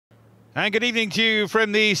And good evening to you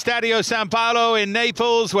from the Stadio San Paolo in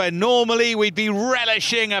Naples, where normally we'd be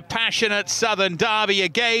relishing a passionate southern derby, a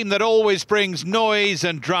game that always brings noise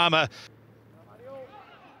and drama.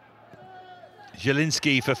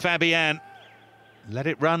 Zielinski for Fabian. Let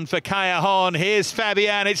it run for Callahan. Here's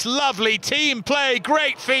Fabian. It's lovely team play.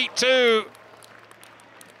 Great feet too.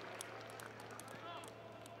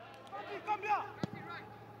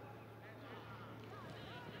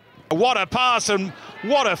 What a pass and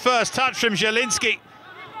what a first touch from Zielinski.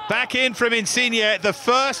 Back in from Insigne. The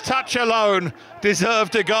first touch alone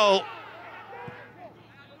deserved a goal.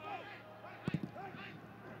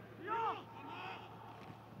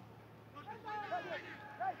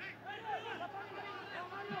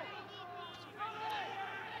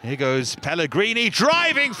 Here goes Pellegrini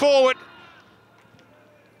driving forward.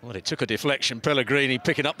 Well, it took a deflection. Pellegrini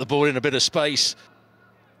picking up the ball in a bit of space.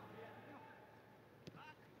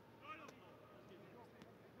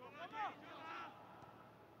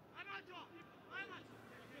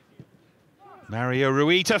 Mario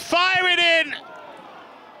Rui to fire it in.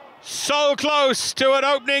 So close to an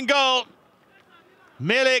opening goal.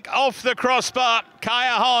 Milik off the crossbar.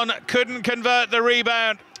 Callahan couldn't convert the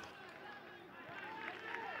rebound.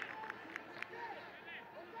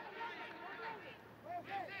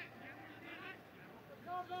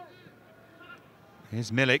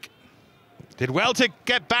 Here's Milik. Did well to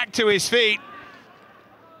get back to his feet.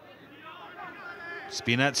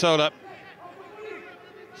 Spinazzola.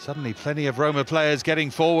 Suddenly plenty of Roma players getting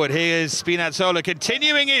forward. Here's Spinazzola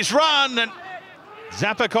continuing his run, and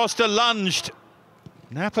Zappacosta lunged.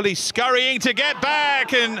 Napoli scurrying to get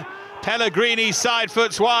back, and Pellegrini side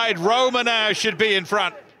foots wide. Roma now should be in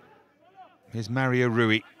front. Here's Mario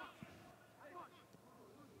Rui.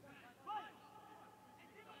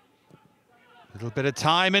 Little bit of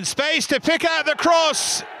time and space to pick out the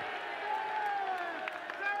cross.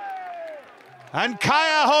 And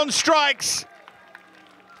Callahan strikes.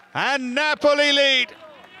 And Napoli lead.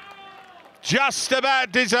 Just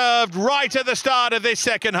about deserved right at the start of this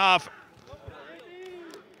second half.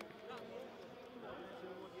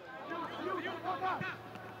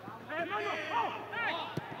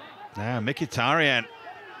 Now Mkhitaryan.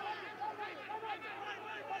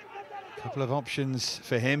 Couple of options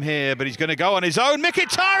for him here, but he's going to go on his own.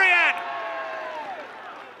 Mkhitaryan!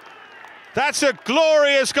 That's a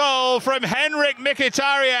glorious goal from Henrik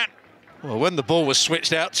Mkhitaryan. Well, when the ball was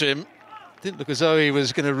switched out to him, it didn't look as though he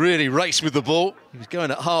was going to really race with the ball. He was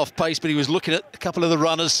going at half pace, but he was looking at a couple of the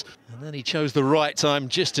runners. And then he chose the right time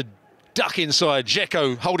just to duck inside.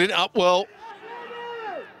 Dzeko holding it up well.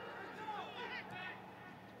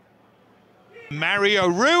 Mario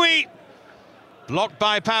Rui. Blocked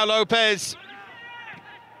by Pau Lopez.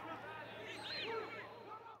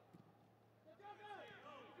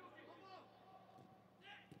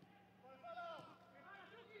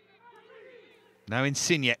 Now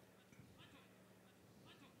Insigne.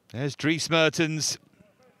 There's Dries Mertens.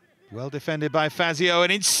 Well defended by Fazio,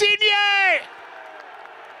 and Insigne!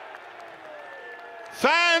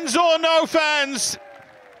 Fans or no fans,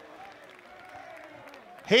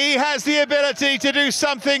 he has the ability to do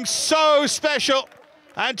something so special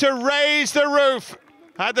and to raise the roof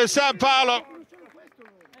at the San Paolo.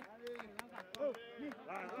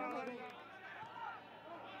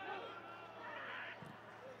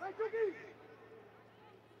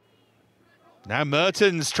 Now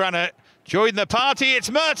Mertens trying to join the party. It's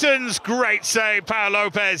Mertens. Great save, Pau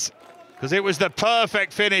Lopez, because it was the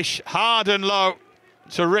perfect finish, hard and low.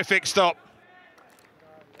 Terrific stop.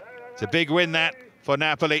 It's a big win that for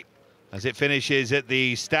Napoli as it finishes at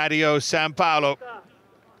the Stadio San Paolo.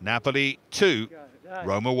 Napoli 2,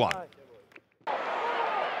 Roma 1.